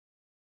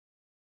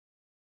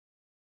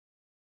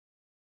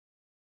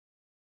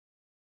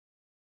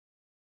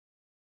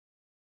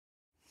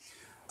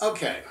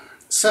Okay,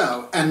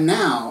 so, and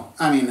now,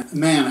 I mean,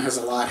 man, has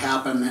a lot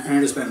happened, and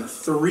it has been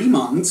 3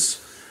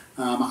 months.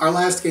 Our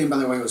last game, by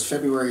the way, was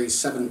February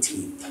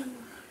 17th.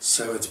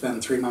 So it's been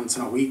 3 months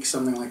and a week,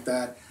 something like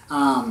that.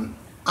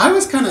 I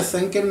was kind of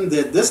thinking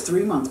that this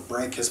 3-month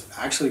break has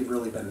actually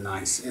really been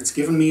nice. It's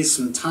given me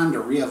some time to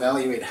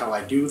reevaluate how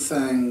I do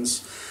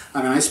things.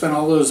 I mean, I spent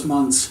all those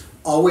months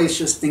always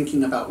just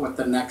thinking about what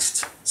the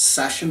next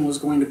session was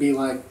going to be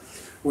like.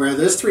 Where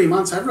this 3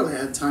 months, I've really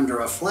had time to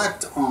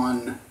reflect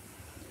on,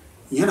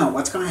 you know,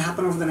 what's going to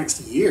happen over the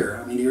next year.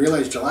 I mean, you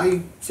realize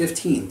July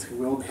 15th,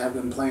 we'll have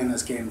been playing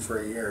this game for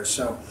a year.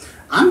 So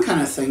I'm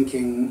kind of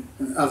thinking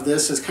of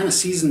this as kind of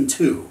season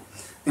 2.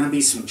 Going to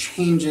be some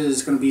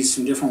changes, going to be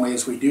some different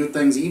ways we do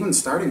things, even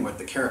starting with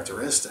the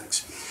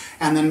characteristics.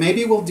 And then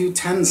maybe we'll do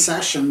 10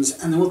 sessions,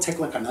 and then we'll take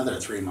like another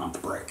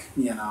 3-month break,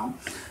 you know.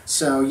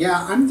 So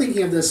yeah, I'm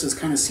thinking of this as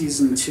kind of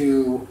season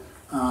 2,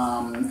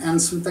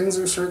 and some things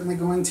are certainly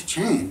going to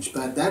change.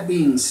 But that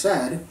being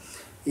said,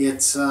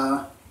 it's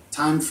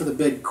time for the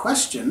big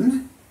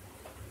question.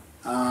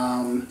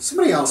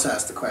 Somebody else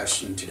asked the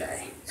question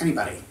today.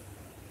 Anybody,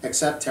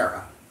 except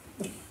Tara.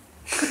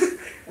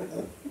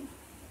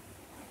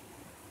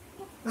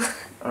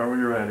 Are we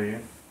ready?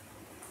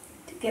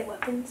 To get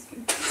weapons?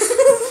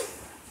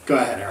 Go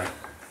ahead, Eric.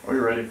 Are we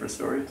ready for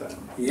story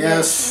time?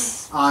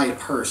 Yes, I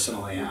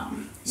personally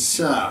am.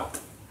 So,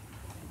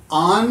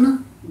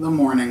 on the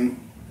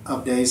morning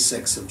of day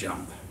 6 of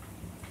Jump,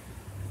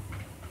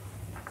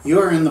 you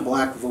are in the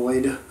black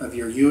void of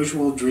your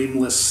usual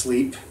dreamless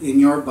sleep in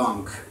your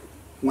bunk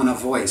when a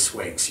voice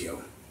wakes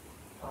you.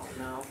 Oh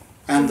no.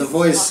 And the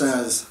voice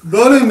says,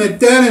 "Dole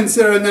meten en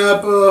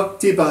serenapo,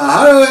 tipo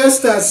haro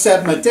estas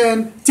sep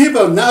meten,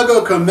 tipo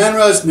nago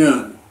comenras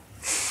nun."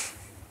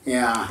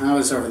 Yeah, that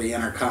was over the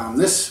intercom.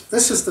 This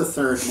is the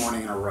 3rd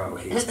morning in a row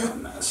he's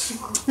done this.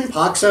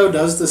 Poxo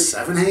does the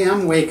 7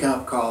 a.m.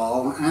 wake-up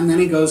call, and then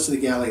he goes to the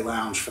galley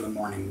lounge for the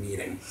morning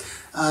meeting.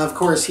 Of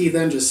course, he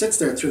then just sits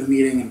there through the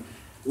meeting and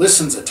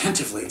listens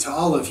attentively to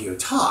all of you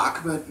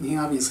talk, but he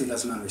obviously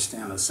doesn't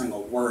understand a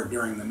single word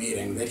during the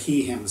meeting that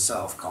he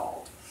himself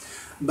called.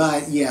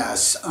 But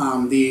yes,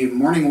 the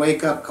morning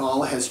wake-up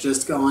call has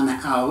just gone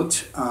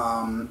out.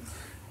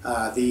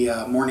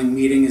 The morning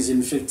meeting is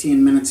in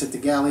 15 minutes at the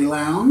Galley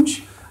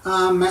Lounge.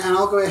 And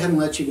I'll go ahead and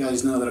let you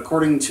guys know that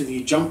according to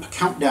the Jump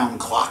countdown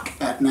clock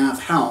at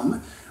Nav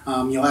Helm,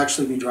 you'll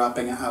actually be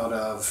dropping out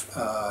of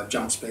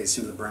Jump Space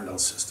into the Brindle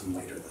system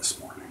later this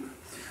morning.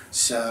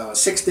 So, a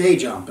 6-day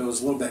jump. It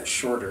was a little bit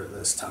shorter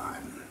this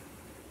time.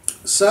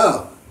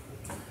 So,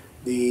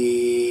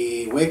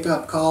 the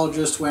wake-up call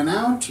just went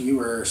out. You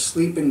were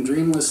sleeping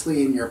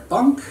dreamlessly in your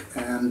bunk,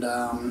 and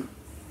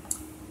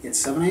it's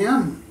 7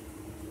 a.m.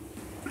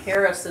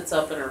 Kara sits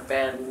up in her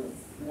bed and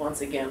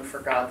once again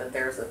forgot that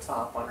there's a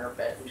top on her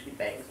bed and she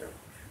bangs her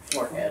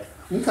forehead.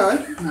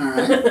 Okay,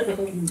 alright.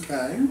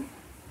 Okay.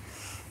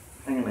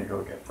 I'm gonna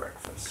go get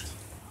breakfast.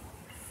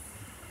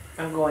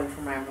 I'm going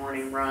for my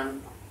morning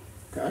run.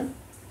 Okay.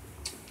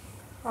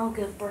 I'll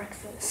get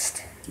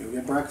breakfast. You'll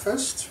get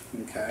breakfast?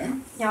 Okay.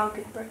 Yeah, I'll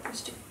get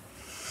breakfast too.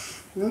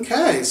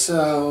 Okay,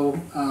 so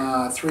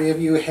 3 of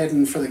you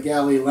heading for the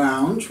Galley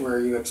Lounge where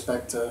you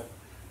expect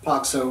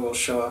Poxo will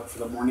show up for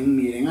the morning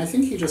meeting. I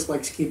think he just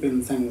likes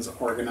keeping things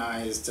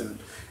organized and,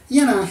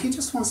 you know, he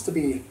just wants to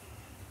be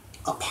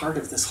a part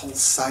of this whole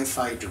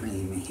sci-fi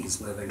dream he's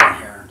living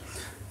here.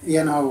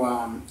 You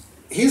know,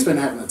 he's been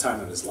having the time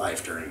of his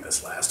life during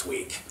this last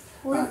week.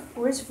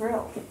 Where's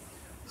Vril?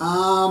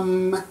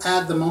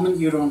 At the moment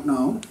you don't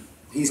know.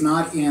 He's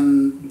not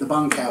in the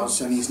bunkhouse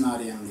and he's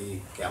not in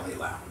the Galley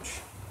Lounge.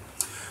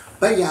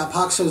 But yeah,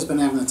 Poxo's been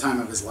having the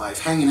time of his life,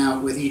 hanging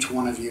out with each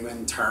one of you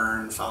in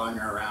turn, following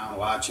her around,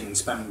 watching,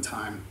 spending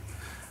time.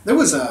 There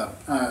was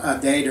a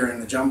day during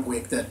the jump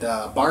week that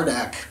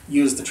Bardak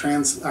used the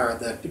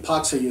that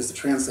Poxo used the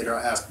translator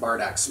to ask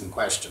Bardak some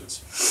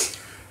questions.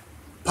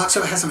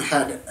 Poxo hasn't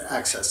had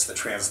access to the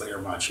translator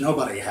much.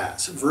 Nobody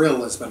has.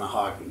 Vril has been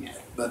hogging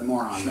it, but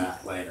more on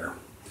that later.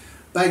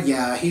 But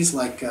yeah, he's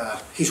like,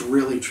 he's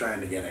really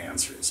trying to get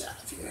answers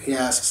out of you. He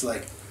asks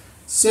like,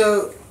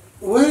 so,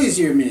 what is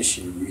your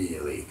mission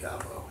really,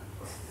 Gabo?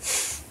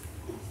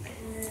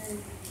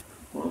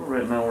 Well,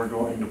 right now we're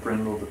going to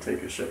Brindle to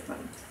take a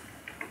shipment.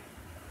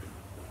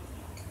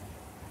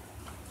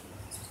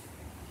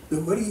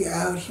 But what are you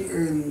out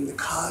here in the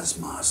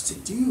cosmos to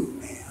do,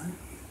 man?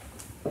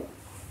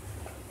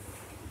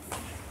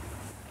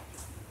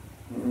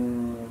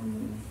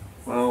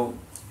 Well,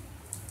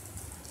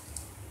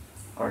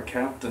 our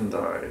captain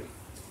died,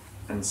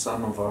 and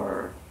some of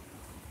our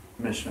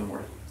mission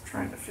we're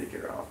trying to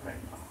figure out right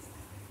now.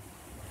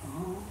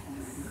 Oh,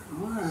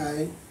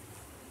 alright.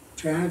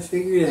 Trying to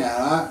figure it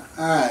out.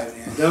 Alright,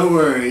 man. Don't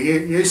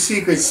worry. Your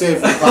secret's safe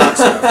from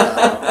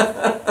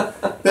Poxo.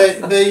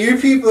 But your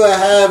people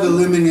have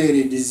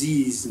eliminated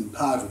disease and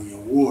poverty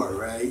and war,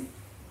 right?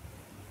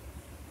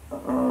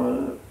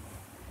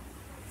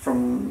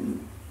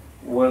 From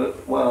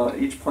what? Well,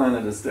 each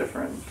planet is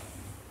different,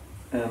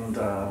 and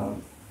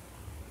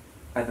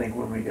I think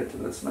when we get to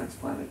this next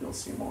planet, you'll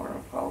see more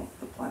of how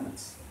the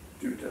planets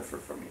do differ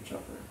from each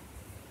other.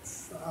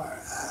 Far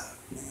out,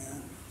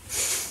 man.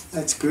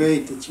 That's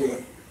great that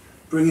you're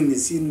bringing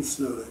this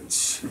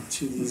influence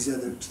to these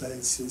other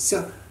places.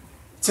 So,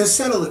 to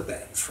settle it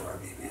back for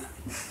me, man.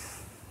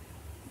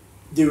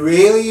 The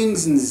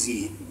Raelians and the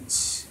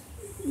Zedans,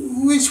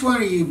 which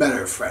one are you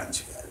better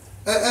friends with?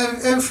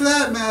 And for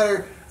that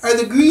matter, are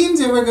the Greens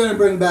ever going to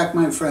bring back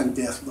my friend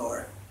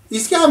Deathlord?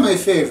 He's got my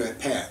favorite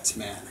pants,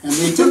 man, and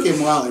they took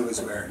him while he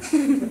was wearing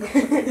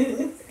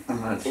them.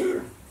 I'm not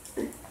sure.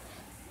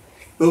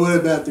 But what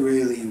about the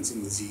Raelians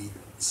and the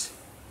Zedans?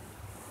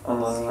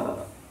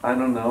 I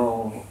don't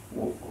know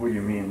who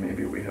you mean.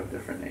 Maybe we have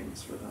different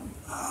names for them.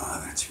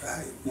 Oh, that's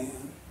right,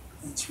 man.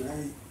 That's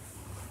right.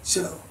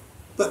 So,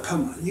 but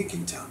come on, you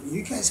can tell me.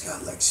 You guys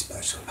got like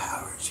special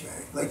powers,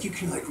 right? Like you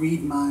can like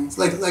read minds.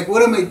 Like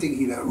what am I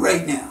thinking about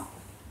right now?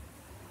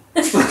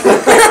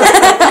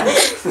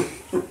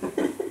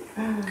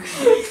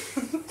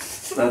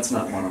 That's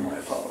not one of my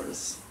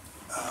powers.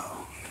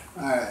 Oh,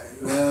 all right.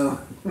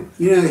 Well,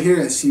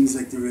 Hera seems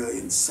like the really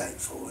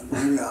insightful one.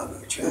 Maybe I'll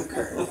go check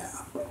her now.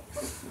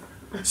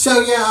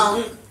 So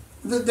yeah,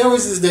 there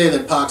was this day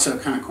that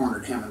Poxo kind of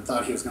cornered him and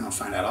thought he was going to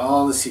find out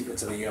all the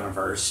secrets of the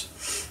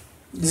universe.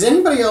 Does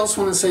anybody else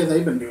want to say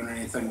they've been doing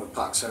anything with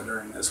Poxo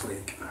during this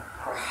week?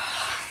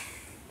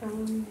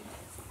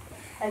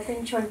 I've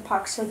been showing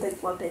Poxo the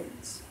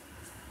weapons.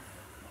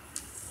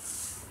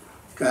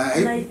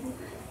 Okay.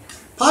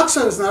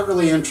 Poxo is not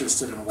really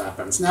interested in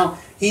weapons. Now,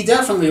 he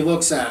definitely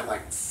looks at it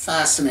like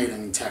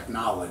fascinating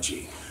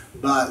technology.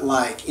 But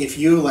like, if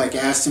you like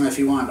asked him if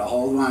he wanted to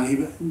hold one, he'd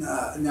be,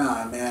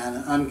 no,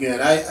 man, I'm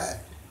good.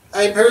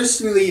 I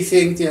personally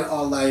think that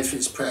all life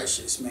is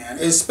precious, man,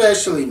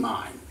 especially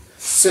mine.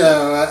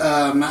 So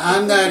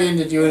I'm not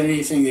into doing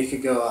anything that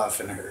could go off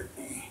and hurt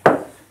me.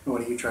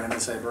 What are you trying to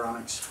say,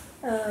 Veronix?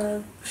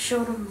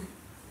 Showed him,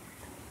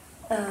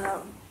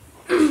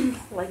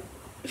 like,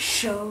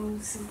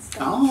 shows and stuff.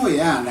 Oh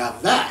yeah, now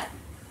that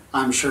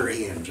I'm sure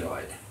he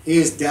enjoyed. He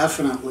is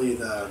definitely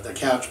the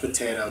couch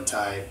potato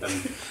type,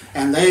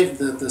 and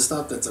the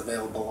stuff that's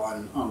available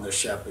on the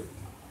ship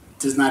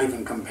does not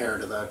even compare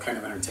to the kind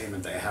of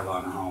entertainment they have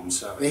on home.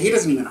 So he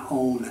doesn't even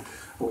own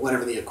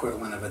whatever the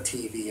equivalent of a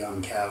TV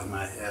on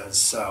Kavma is.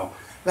 So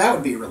that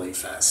would be really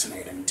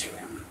fascinating to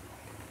him.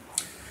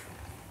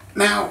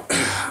 Now,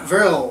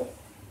 Vril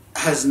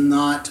has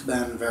not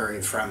been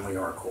very friendly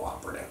or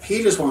cooperative.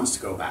 He just wants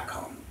to go back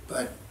home,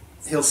 but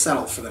he'll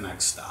settle for the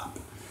next stop.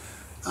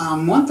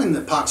 One thing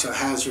that Poxo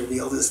has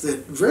revealed is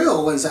that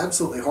Vril was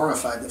absolutely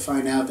horrified to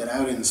find out that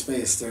out in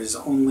space there's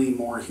only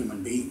more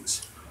human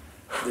beings.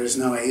 There's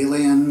no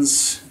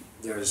aliens,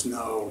 there's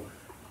no,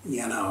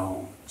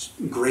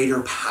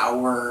 greater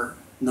power,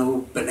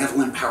 no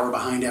benevolent power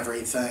behind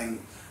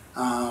everything.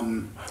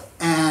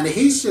 And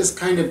he's just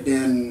kind of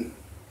been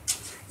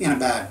in a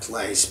bad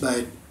place,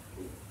 but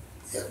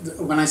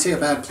when I say a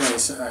bad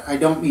place, I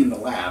don't mean the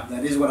lab.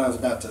 That is what I was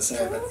about to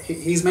say, but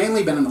he's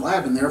mainly been in the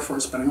lab and therefore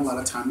spending a lot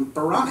of time with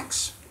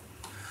Veronix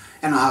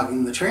and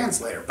hogging the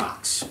translator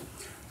box.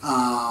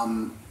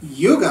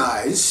 You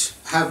guys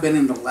have been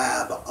in the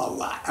lab a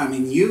lot. I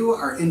mean, you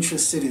are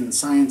interested in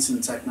science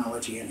and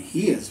technology, and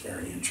he is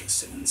very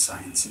interested in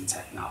science and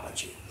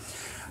technology.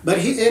 But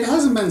it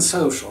hasn't been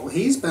social.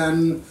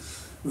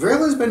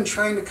 Vril has been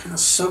trying to kind of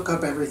soak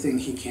up everything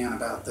he can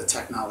about the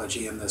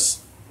technology in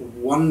this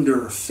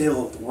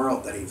wonder-filled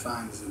world that he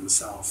finds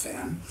himself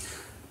in.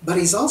 But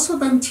he's also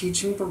been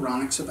teaching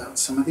Veronix about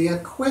some of the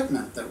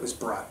equipment that was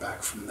brought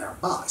back from their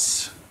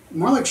bus.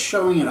 More like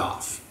showing it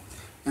off.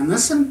 And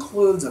this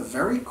includes a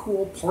very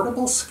cool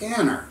portable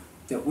scanner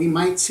that we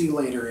might see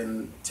later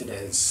in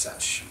today's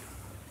session.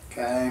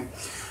 Okay?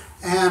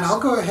 And I'll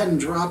go ahead and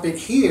drop it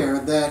here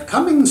that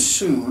coming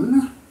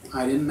soon,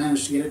 I didn't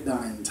manage to get it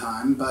done in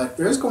time, but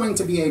there's going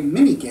to be a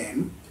mini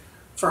game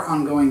for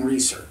ongoing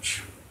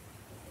research.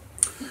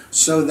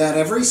 So that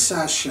every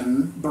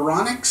session,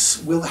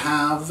 Veronix will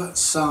have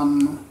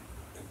some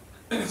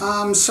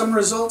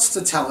results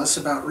to tell us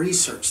about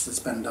research that's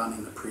been done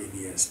in the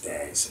previous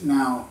days.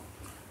 Now,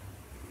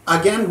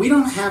 again, we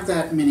don't have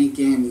that mini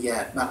game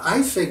yet, but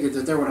I figured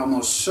that there would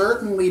almost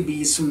certainly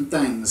be some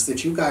things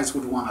that you guys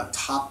would want a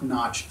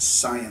top-notch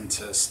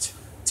scientist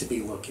to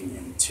be looking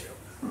into.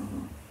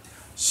 Mm-hmm.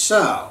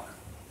 So,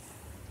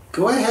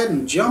 go ahead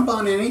and jump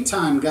on any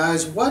time,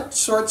 guys. What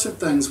sorts of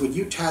things would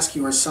you task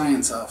your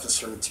science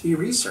officer to be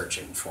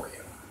researching for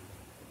you?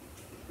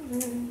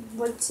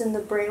 What's in the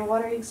brain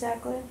water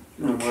exactly?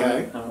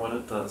 Okay. And what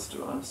it does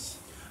to us.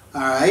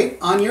 All right.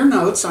 On your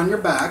notes, on your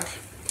back,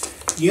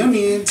 you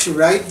need to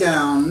write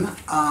down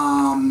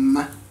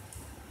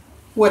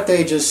what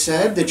they just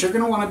said, that you're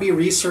going to want to be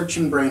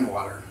researching brain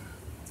water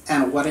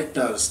and what it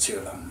does to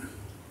them.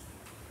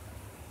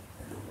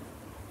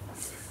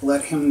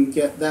 Let him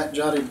get that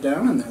jotted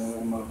down, and then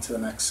we'll move to the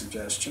next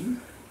suggestion.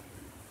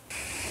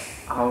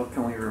 How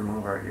can we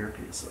remove our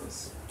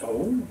earpieces?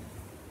 Oh,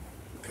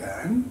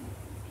 okay.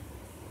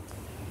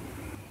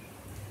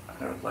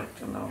 I would like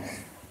to know.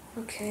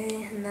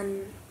 Okay, and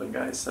then... The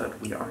guy said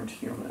we aren't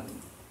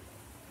human,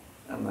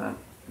 and that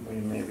we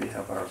maybe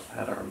have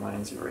had our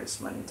minds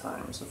erased many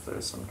times. If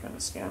there's some kind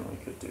of scan we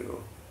could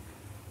do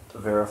to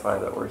verify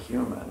that we're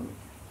human,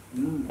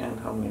 and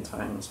how many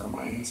times our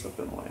minds have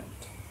been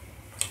wiped.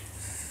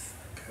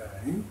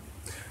 Okay.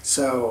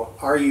 So,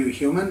 are you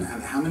human,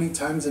 and how many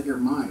times have your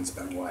minds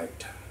been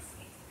wiped?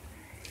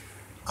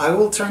 I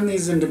will turn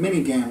these into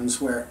mini games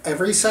where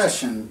every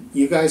session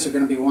you guys are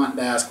going to be wanting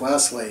to ask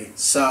Wesley,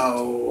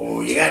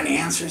 so you got any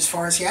answers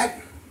for us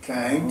yet?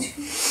 Okay.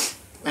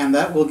 And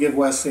that will give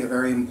Wesley a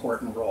very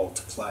important role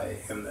to play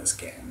in this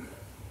game.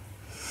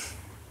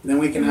 Then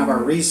we can have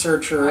our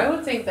researcher. I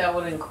would think that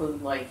would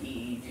include like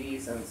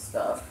EEGs and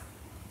stuff.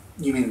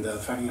 You mean the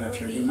finding out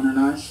if you're human or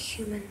not?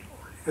 Human.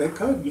 It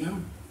could, yeah.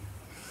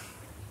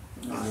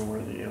 I know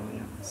where the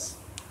aliens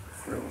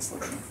Vril is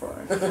looking for.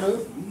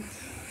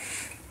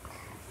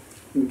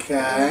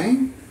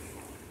 Okay.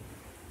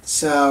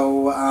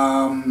 So,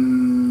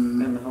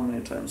 And how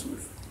many times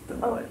we've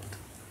been wiped.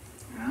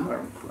 yeah.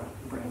 Our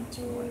brains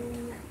been wiped.